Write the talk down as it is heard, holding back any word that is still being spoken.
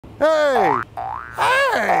Hey!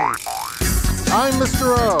 Hey! I'm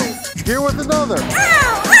Mr. O, here with another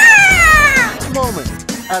moment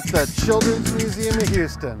at the Children's Museum of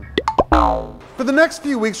Houston. For the next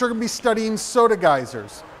few weeks, we're going to be studying soda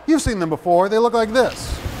geysers. You've seen them before. They look like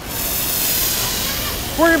this.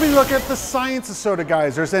 We're going to be looking at the science of soda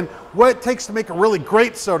geysers and what it takes to make a really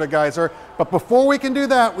great soda geyser. But before we can do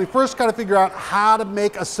that, we first got to figure out how to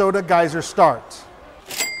make a soda geyser start.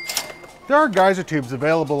 There are geyser tubes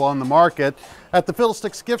available on the market. At the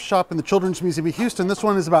Fiddlesticks gift shop in the Children's Museum of Houston, this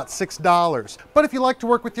one is about $6. But if you like to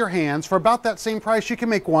work with your hands, for about that same price, you can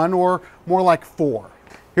make one, or more like 4.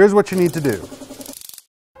 Here's what you need to do.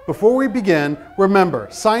 Before we begin, remember,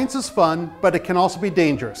 science is fun, but it can also be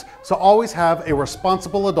dangerous. So always have a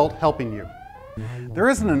responsible adult helping you. There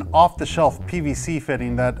isn't an off-the-shelf PVC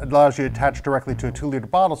fitting that allows you to attach directly to a 2-liter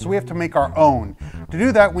bottle, so we have to make our own. To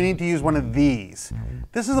do that, we need to use one of these.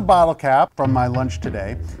 This is a bottle cap from my lunch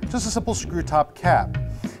today, just a simple screw top cap.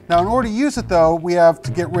 Now, in order to use it though, we have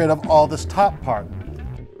to get rid of all this top part.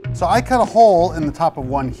 So I cut a hole in the top of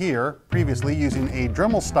one here, previously using a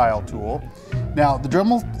Dremel style tool. Now, the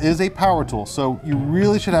Dremel is a power tool, so you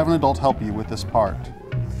really should have an adult help you with this part.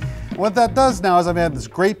 What that does now is I've had this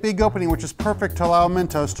great big opening, which is perfect to allow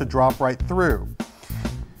Mentos to drop right through.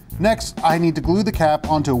 Next, I need to glue the cap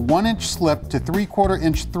onto a 1-inch slip to 3/4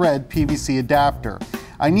 inch thread PVC adapter.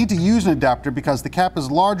 I need to use an adapter because the cap is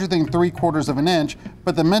larger than 3/4 of an inch,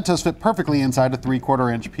 but the Mentos fit perfectly inside a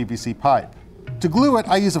 3/4 inch PVC pipe. To glue it,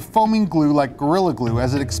 I use a foaming glue like Gorilla Glue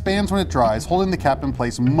as it expands when it dries, holding the cap in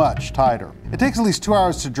place much tighter. It takes at least 2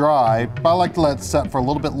 hours to dry, but I like to let it set for a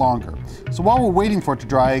little bit longer. So while we're waiting for it to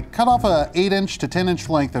dry, cut off a 8-inch to 10-inch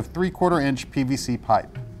length of 3/4 inch PVC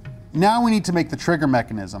pipe. Now we need to make the trigger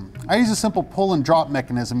mechanism. I use a simple pull and drop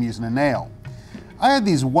mechanism using a nail. I had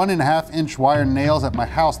these 1.5-inch wire nails at my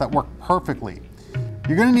house that work perfectly.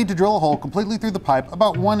 You're going to need to drill a hole completely through the pipe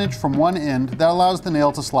about 1 inch from one end that allows the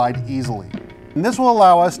nail to slide easily. And this will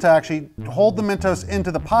allow us to actually hold the Mentos into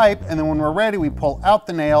the pipe, and then when we're ready, we pull out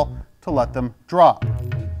the nail to let them drop.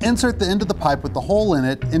 Insert the end of the pipe with the hole in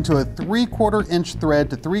it into a 3/4 inch thread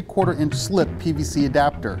to 3/4 inch slip PVC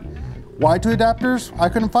adapter. Why 2 adapters? I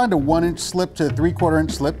couldn't find a 1-inch slip to a 3/4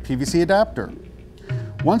 inch slip PVC adapter.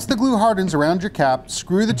 Once the glue hardens around your cap,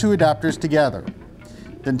 screw the 2 adapters together.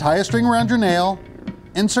 Then tie a string around your nail,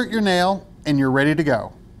 insert your nail, and you're ready to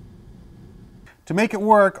go. To make it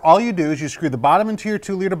work, all you do is you screw the bottom into your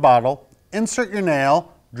 2-liter bottle, insert your nail,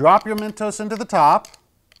 drop your Mentos into the top,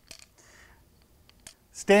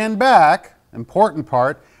 stand back, important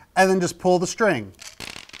part, and then just pull the string.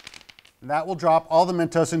 That will drop all the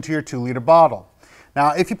Mentos into your 2-liter bottle. Now,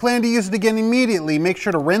 if you plan to use it again immediately, make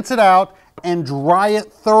sure to rinse it out and dry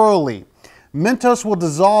it thoroughly. Mentos will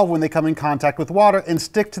dissolve when they come in contact with water and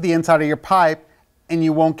stick to the inside of your pipe, and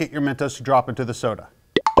you won't get your Mentos to drop into the soda.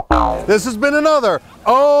 This has been another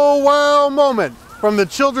oh wow moment from the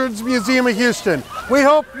Children's Museum of Houston. We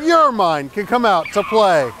hope your mind can come out to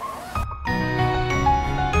play.